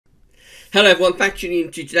Hello everyone, back tuning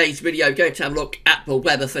into today's video. Going to have a look at the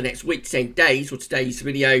weather for next week, 10 days, or today's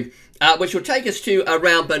video, which will take us to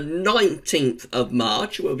around the 19th of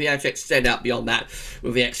March. We'll be able to extend out beyond that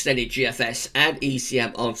with the extended GFS and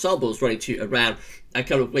ECM ensembles running to around a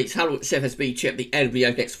couple of weeks. How long the CFSB chip at the end of the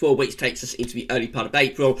next 4 weeks takes us into the early part of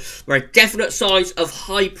April, where a definite size of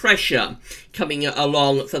high pressure coming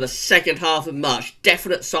along for the second half of March.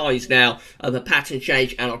 Definite size now of a pattern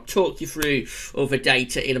change, and I'll talk you through all the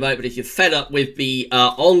data in a moment. If you're fed up with the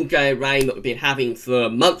ongoing rain that we've been having for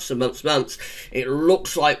months and months, it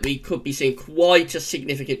looks like we could be seeing quite a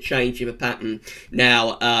significant change in the pattern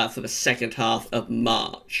now for the second half of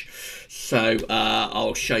March. So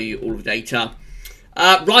I'll show you all the data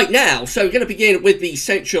right now. So we're going to begin with the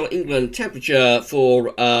Central England temperature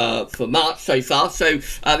for March so far. So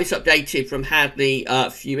this updated from Hadley a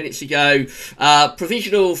few minutes ago.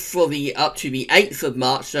 Provisional for the up to the 8th of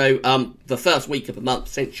March, so the first week of the month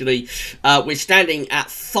essentially. We're standing at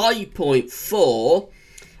 5.4.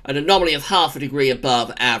 An anomaly of half a degree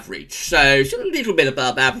above average. So it's a little bit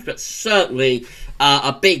above average, but certainly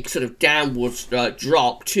a big sort of downwards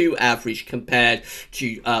drop to average compared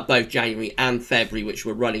to both January and February, which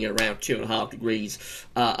were running at around 2.5 degrees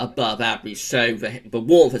above average. So the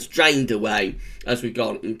warmth has drained away as we've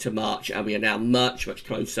gone into March, and we are now much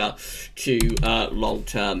closer to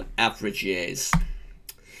long-term averages.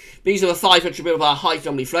 These are the 500 millibar high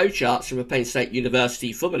anomaly flow charts from the Penn State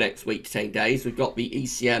University for the next week to 10 days. We've got the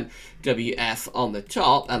ECM WF on the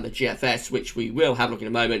top, and the GFS, which we will have a look in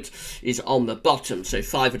a moment, is on the bottom. So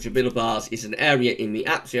 500 millibars is an area in the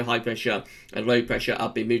atmosphere. High pressure and low pressure are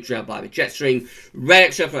being moved around by the jet stream.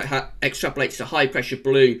 Red extrapolates to high pressure,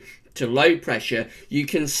 blue to low pressure. You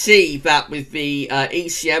can see that with the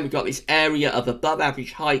ECM, we've got this area of above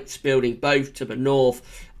average heights building both to the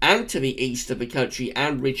north and to the east of the country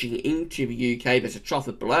and ridging into the UK. There's a trough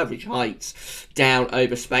of below average heights down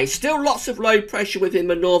over Spain. Still lots of low pressure within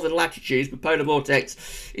the northern latitudes. The polar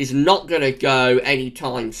vortex is not going to go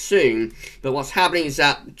anytime soon. But what's happening is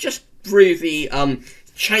that just through the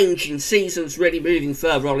change in seasons, really moving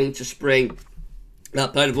further on into spring,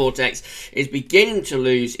 that polar vortex is beginning to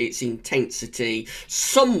lose its intensity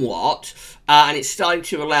somewhat, and it's starting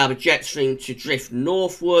to allow the jet stream to drift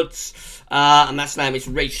northwards, and that's allowing its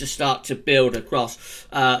ridge to start to build across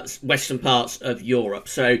western parts of Europe.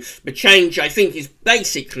 So the change, I think, is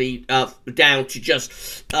basically down to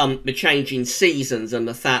just the change in seasons and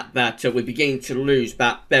the fact that we're beginning to lose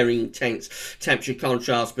that very intense temperature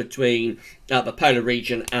contrast between the polar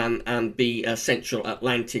region and the central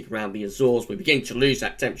Atlantic around the Azores. We're beginning to lose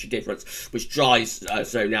that temperature difference, which drives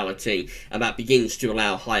zonality, and that begins to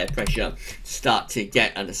allow higher pressure to start to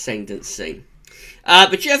get an ascendancy.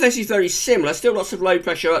 The GFS is very similar, still lots of low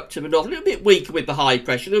pressure up to the north, a little bit weaker with the high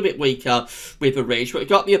pressure, a little bit weaker with the ridge, but we've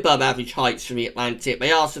got the above average heights from the Atlantic.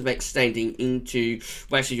 They are sort of extending into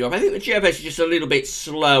Western Europe. I think the GFS is just a little bit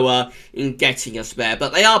slower in getting us there,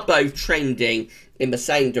 but they are both trending in the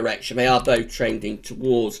same direction. They are both trending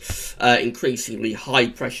towards increasingly high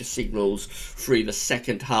pressure signals through the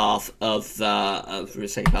second half of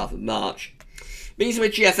March. These are the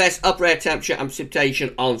GFS upper air temperature and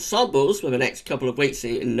precipitation ensembles for the next couple of weeks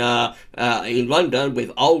in London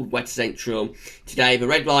with old wet central. Today, the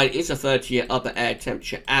red line is a 30-year upper air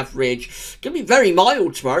temperature average. Going to be very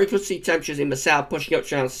mild tomorrow. You could see temperatures in the south pushing up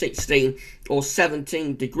to around 16 or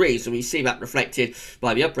 17 degrees, and we see that reflected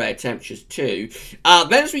by the upper air temperatures too.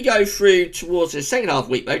 Then as we go through towards the second half of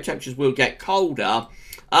the week, though, temperatures will get colder.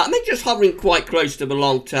 And they're just hovering quite close to the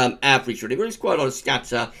long-term average, really. There is quite a lot of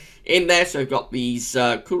scatter in there, so we've got these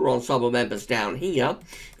cooler ensemble members down here.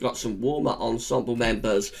 We've got some warmer ensemble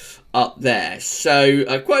members up there. So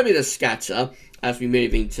quite a bit of scatter as we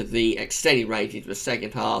move into the extended range into the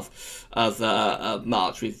second half of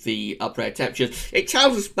March with the upper air temperatures. It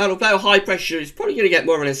tells us that although high pressure is probably going to get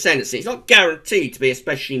more of an ascendancy, it's not guaranteed to be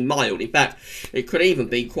especially mild. In fact, it could even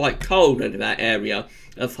be quite cold under that area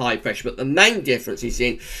of high pressure, but the main difference is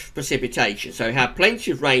in precipitation. So we have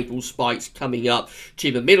plenty of rainfall spikes coming up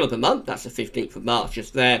to the middle of the month. That's the 15th of March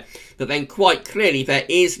just there, but then quite clearly there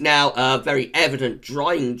is now a very evident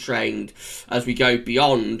drying trend as we go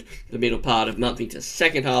beyond the middle part of the month into the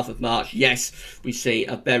second half of March. Yes, we see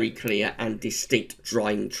a very clear and distinct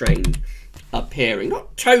drying trend appearing.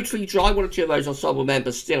 Not totally dry. One or two of those ensemble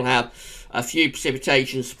members still have a few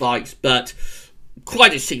precipitation spikes, but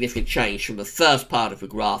quite a significant change from the first part of the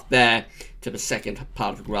graph there to the second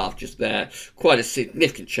part of the graph just there. Quite a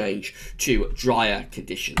significant change to drier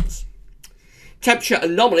conditions. Temperature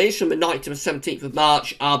anomalies from the 9th to the 17th of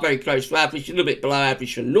March are very close to average, a little bit below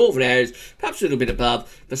average for northern areas, perhaps a little bit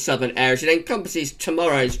above the southern areas. It encompasses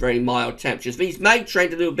tomorrow's very mild temperatures. These may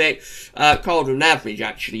trend a little bit colder than average,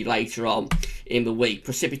 actually, later on in the week.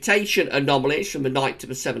 Precipitation anomalies from the 9th to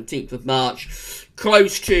the 17th of March,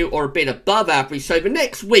 close to or a bit above average. So the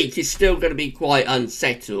next week is still going to be quite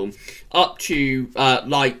unsettled. Up to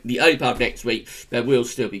like the early part of next week, there will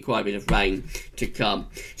still be quite a bit of rain to come.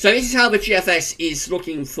 So this is how the GFS is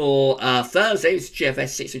looking for Thursday. It's GFS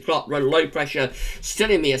 6 o'clock. Run low pressure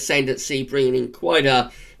still in the ascendancy, bringing in quite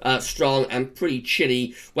a strong and pretty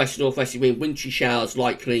chilly west-northwesterly wind. Wintry showers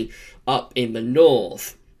likely up in the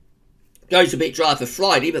north. Goes a bit dry for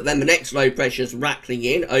Friday, but then the next low pressure's rattling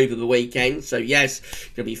in over the weekend. So yes,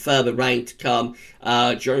 there'll be further rain to come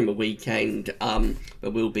during the weekend. There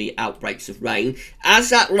will be outbreaks of rain.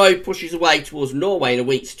 As that low pushes away towards Norway in a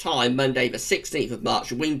week's time, Monday the 16th of March,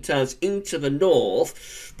 the wind turns into the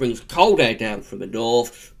north, brings cold air down from the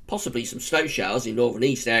north, possibly some snow showers in northern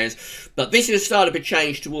east areas, but this is a start of a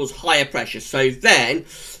change towards higher pressure. So then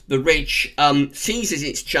the ridge seizes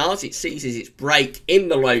its chance, it seizes its break in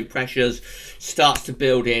the low pressures, starts to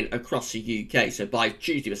build in across the UK. So by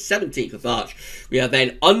Tuesday the 17th of March, we are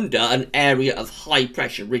then under an area of high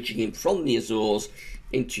pressure ridging in from the Azores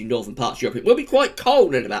into northern parts of Europe. It will be quite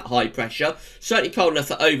cold at about high pressure, certainly cold enough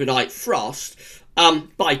for overnight frost.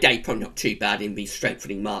 By day, probably not too bad in the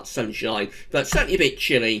strengthening March sunshine, but certainly a bit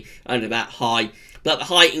chilly under that high. But the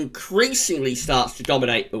high increasingly starts to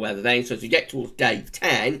dominate the weather then. So as we get towards day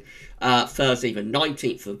 10, Thursday the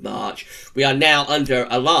 19th of March, we are now under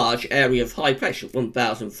a large area of high pressure,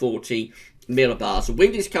 1,040 millibars. The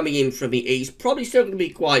wind is coming in from the east, probably still going to be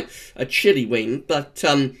quite a chilly wind, but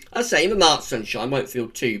I say in the March sunshine won't feel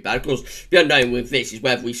too bad. Of course, the unknown with this is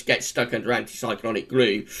whether we get stuck under anticyclonic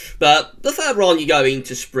gloom, but the further on you go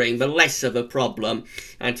into spring, the less of a problem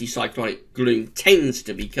anticyclonic gloom tends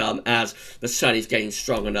to become as the sun is getting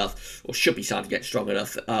strong enough, or should be starting to get strong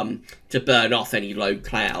enough, to burn off any low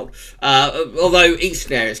cloud. Although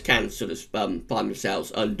eastern areas can sort of find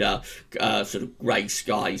themselves under sort of grey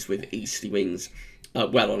skies with easterly winds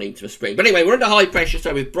well on into the spring. But anyway, we're under high pressure,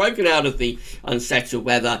 so we've broken out of the unsettled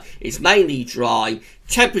weather. It's mainly dry.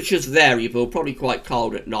 Temperatures variable, probably quite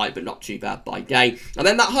cold at night, but not too bad by day. And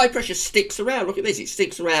then that high pressure sticks around. Look at this. It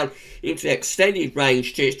sticks around into the extended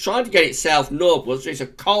range too. It's trying to get itself northwards. There's a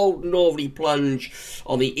cold northerly plunge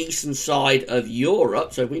on the eastern side of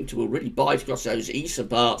Europe. So winter will really bite across those eastern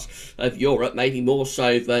parts of Europe, maybe more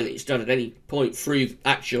so than it's done at any point through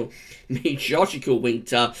actual meteorological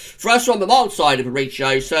winter. For us, we're on the mild side of a ridge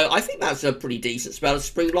show, so I think that's a pretty decent spell of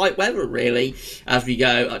spring-like weather, really, as we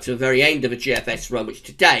go up to the very end of a GFS run, which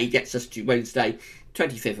today gets us to Wednesday,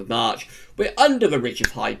 25th of March. We're under the ridge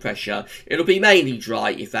of high pressure. It'll be mainly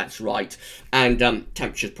dry, if that's right, and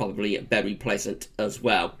temperatures probably very pleasant as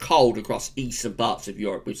well. Cold across eastern parts of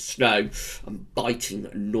Europe with snow and biting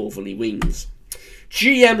northerly winds.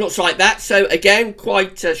 GM looks like that, so again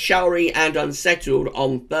quite showery and unsettled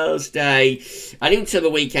on Thursday and into the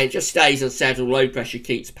weekend. Just stays unsettled, low pressure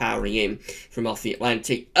keeps powering in from off the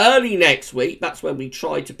Atlantic. Early next week, that's when we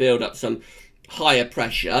try to build up some higher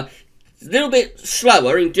pressure. A little bit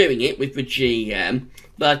slower in doing it with the GM,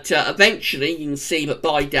 but eventually you can see that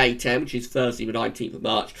by day 10, which is Thursday the 19th of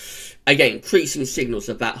March, again increasing signals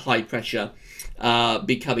of that high pressure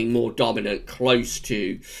becoming more dominant close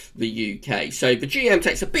to the UK. So the GM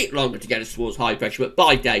takes a bit longer to get us towards high pressure, but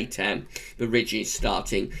by day 10, the ridge is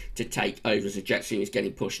starting to take over as the jet stream is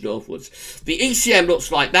getting pushed northwards. The ECM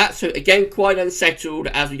looks like that, so again, quite unsettled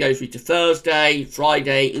as we go through to Thursday,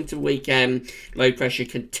 Friday, into the weekend. Low pressure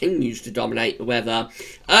continues to dominate the weather.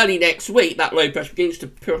 Early next week, that low pressure begins to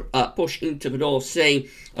push into the North Sea.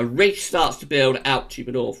 A ridge starts to build out to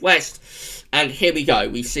the northwest. And here we go.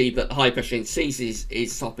 We see that the high pressure seizes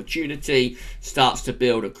its opportunity, starts to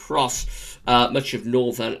build across much of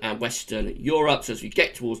northern and western Europe. So as we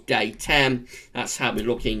get towards day 10, that's how we're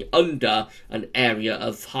looking under an area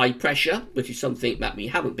of high pressure, which is something that we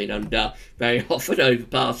haven't been under very often over the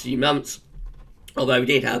past few months. Although we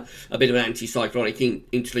did have a bit of an anticyclonic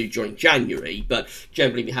interlude during January, but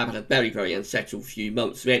generally we have had a very, very unsettled few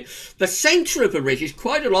months of it. The centre of the ridge is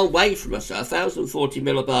quite a long way from us, 1,040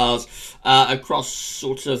 millibars across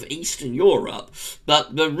sort of Eastern Europe,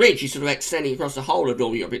 but the ridge is sort of extending across the whole of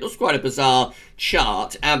Northern Europe. It looks quite a bizarre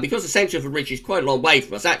chart, and because the centre of the ridge is quite a long way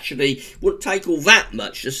from us, actually wouldn't take all that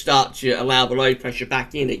much to start to allow the low pressure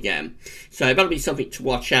back in again. So that'll be something to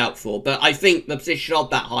watch out for. But I think the position of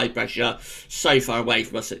that high pressure so far away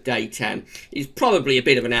from us at day 10 is probably a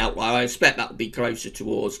bit of an outlier. I expect that will be closer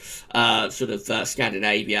towards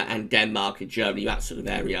Scandinavia and Denmark and Germany, that sort of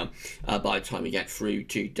area, by the time we get through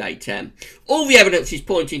to day 10. All the evidence is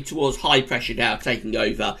pointing towards high pressure now taking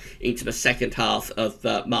over into the second half of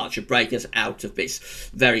March and breaking us out of this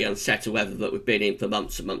very unsettled weather that we've been in for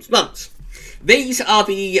months and months and months. These are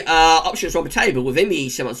the options on the table within the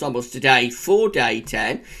ECM ensembles today for day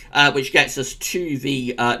 10, which gets us to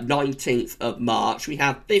the 19th of March. We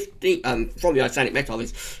have 15, from the Icelandic Met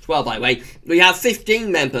Office as well, by the way, we have 15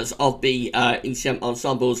 members of the ECM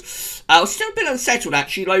ensembles. Still a bit unsettled,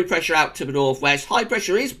 actually. Low pressure out to the northwest. High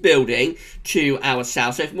pressure is building to our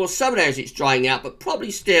south. So for more southern areas, it's drying out, but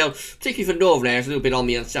probably still, particularly for northern areas, a little bit on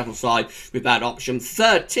the unsettled side with that option.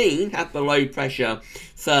 13 have the low pressure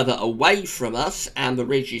further away from us, and the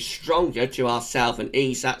ridge is stronger to our south and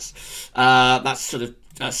east. That's sort of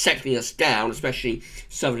settling us down, especially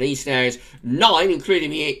southern east areas. 9,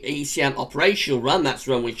 including the ECM operational run, that's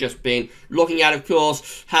the one we've just been looking at, of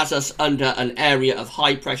course, has us under an area of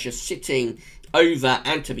high pressure sitting over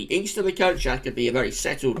and to the east of the country. That could be a very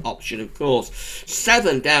settled option, of course.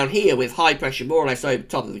 7 down here with high pressure more or less over the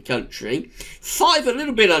top of the country. 5 a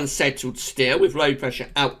little bit unsettled still with low pressure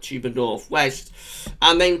out to the northwest.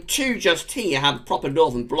 And then 2 just here have proper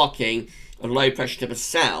northern blocking and low pressure to the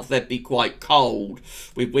south. They'd be quite cold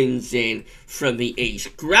with winds in from the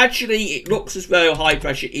east. Gradually, it looks as though high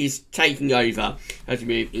pressure is taking over as we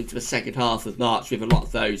move into the second half of March with a lot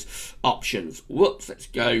of those options. Whoops, let's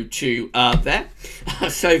go to there.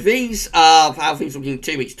 So these are how things are looking in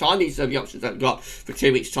 2 weeks' time. These are the options that we've got for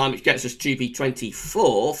 2 weeks' time, which gets us to the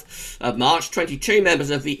 24th of March. 22 members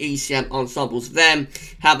of the ECM ensembles then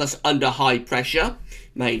have us under high pressure.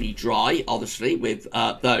 Mainly dry, obviously, with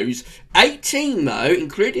those. 18, though,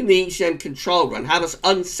 including the ECM control run, have us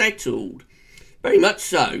unsettled. Very much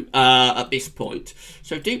so at this point.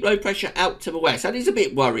 So deep low pressure out to the west. That is a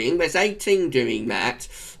bit worrying. There's 18 doing that.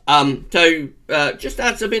 Just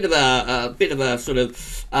adds a bit of a sort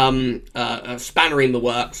of a spanner in the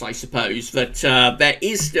works, I suppose. But there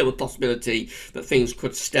is still a possibility that things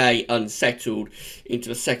could stay unsettled into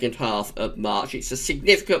the second half of March. It's a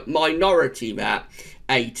significant minority, that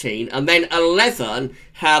 18, and then 11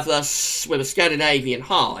 have us with a Scandinavian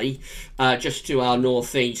high just to our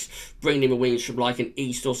northeast, bringing in the winds from like an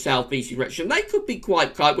east or southeast direction. They could be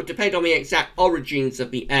quite cold, would depend on the exact origins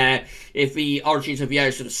of the air. If the origins of the air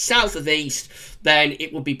is sort of south of east, then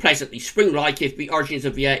it will be pleasantly spring-like. If the origins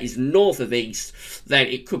of the air is north of east, then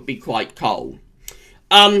it could be quite cold.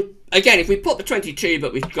 Again, if we put the 22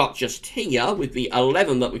 that we've got just here with the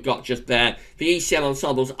 11 that we've got just there, the ECM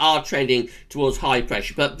ensembles are trending towards high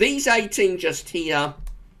pressure. But these 18 just here,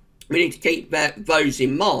 we need to keep those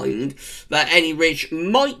in mind, that any ridge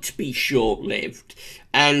might be short-lived.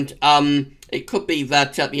 And it could be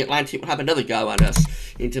that the Atlantic will have another go at us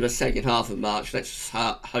into the second half of March. Let's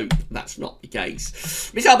hope that's not the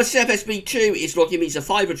case. This Albert FSB2 is looking. These are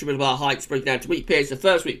 500 millibar heights broken down to week periods. The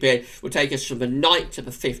first week period will take us from the 9th to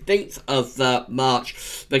the 15th of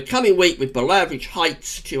March. The coming week with below average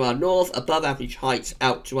heights to our north, above average heights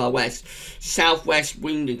out to our west, southwest,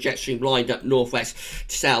 wind and jet stream lined up northwest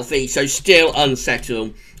to southeast. So still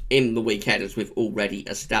unsettled in the weekend, as we've already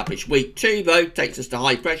established. Week 2, though, takes us to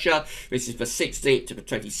high pressure. This is the 16th to the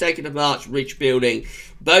 22nd of March. Ridge building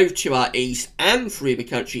both to our east and through the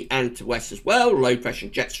country and to west as well. Low pressure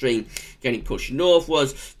jet stream getting pushed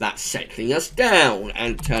northwards. That's settling us down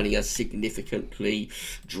and turning us significantly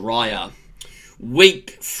drier.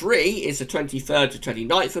 Week 3 is the 23rd to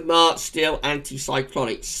 29th of March. Still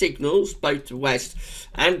anticyclonic signals, both to the west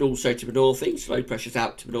and also to the northeast. Low pressures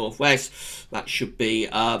out to the northwest. That should be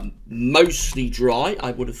mostly dry, I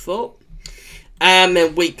would have thought. And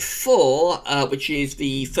then week 4, which is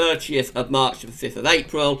the 30th of March to the 5th of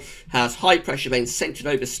April, has high pressure then centred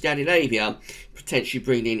over Scandinavia, potentially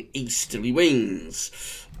bringing in easterly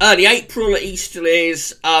winds. Early April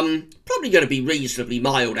easterlies, probably going to be reasonably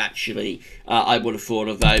mild, actually, I would have thought,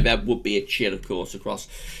 although there would be a chill, of course, across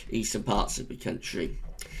eastern parts of the country.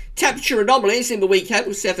 Temperature anomalies in the weekend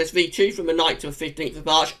with CFSV2 from the 9th to the 15th of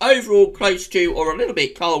March. Overall close to or a little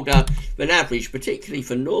bit colder than average, particularly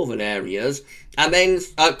for northern areas. And then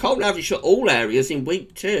cold and average for all areas in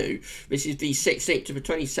week 2. This is the 16th to the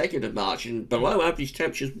 22nd of March, and below average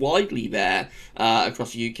temperatures widely there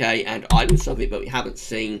across the UK and Ireland, something that we haven't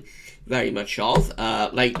seen very much of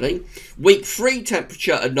lately. Week 3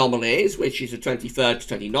 temperature anomalies, which is the 23rd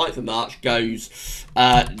to 29th of March, goes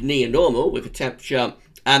near normal with a temperature.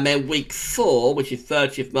 And then week 4, which is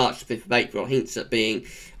 30th March to 5th of April, hints at being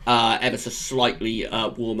ever so slightly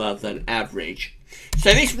warmer than average.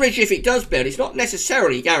 So this ridge, if it does build, it's not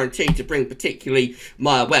necessarily guaranteed to bring particularly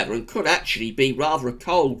mild weather and could actually be rather a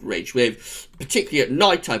cold ridge with, particularly at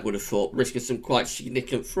night, I would have thought, risk of some quite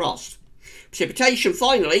significant frost. Precipitation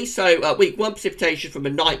finally, so week 1 precipitation from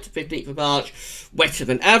the 9th to 15th of March, wetter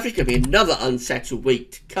than average, going to be another unsettled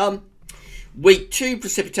week to come. Week 2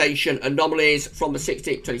 precipitation anomalies from the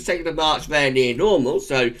 16th to 22nd of March, they're near normal,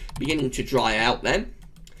 so beginning to dry out then.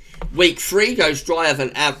 Week 3 goes drier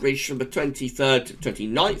than average from the 23rd to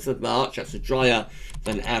 29th of March. That's a drier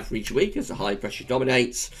than average week as the high pressure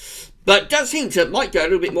dominates. But it does hint it might go a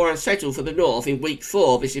little bit more unsettled for the north in week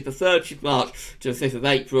 4. This is the 30th of March to the 5th of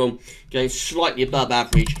April, going slightly above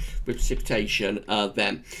average with precipitation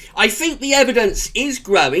then. I think the evidence is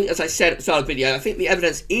growing, as I said at the start of the video, I think the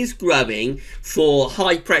evidence is growing for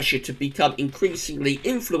high pressure to become increasingly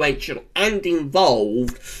influential and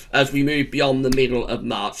involved as we move beyond the middle of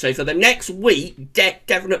March. So for the next week,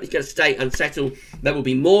 definitely going to stay unsettled. There will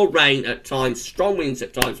be more rain at times, strong winds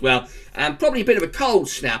at times, well, and probably a bit of a cold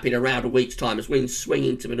snap in around a week's time as winds swing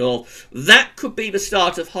into the north. That could be the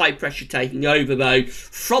start of high pressure taking over, though,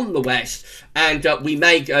 from the west, and we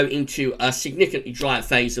may go into a significantly drier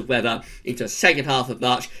phase of weather into the second half of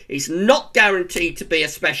March. It's not guaranteed to be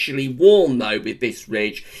especially warm, though, with this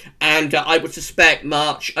ridge, and I would suspect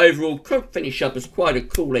March overall could finish up as quite a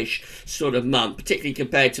coolish sort of month, particularly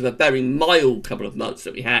compared to the very mild couple of months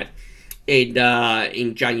that we had in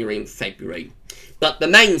January and February. But the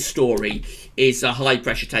main story is high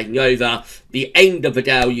pressure taking over. The end of the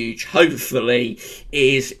deluge, hopefully,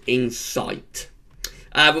 is in sight.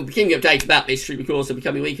 We'll be keeping you updated about this through the course of the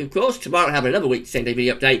coming week, of course. Tomorrow we'll have another week 10-day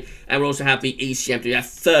video update, and we'll also have the ECMWF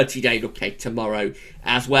 30-day look ahead tomorrow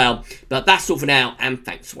as well. But that's all for now, and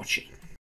thanks for watching.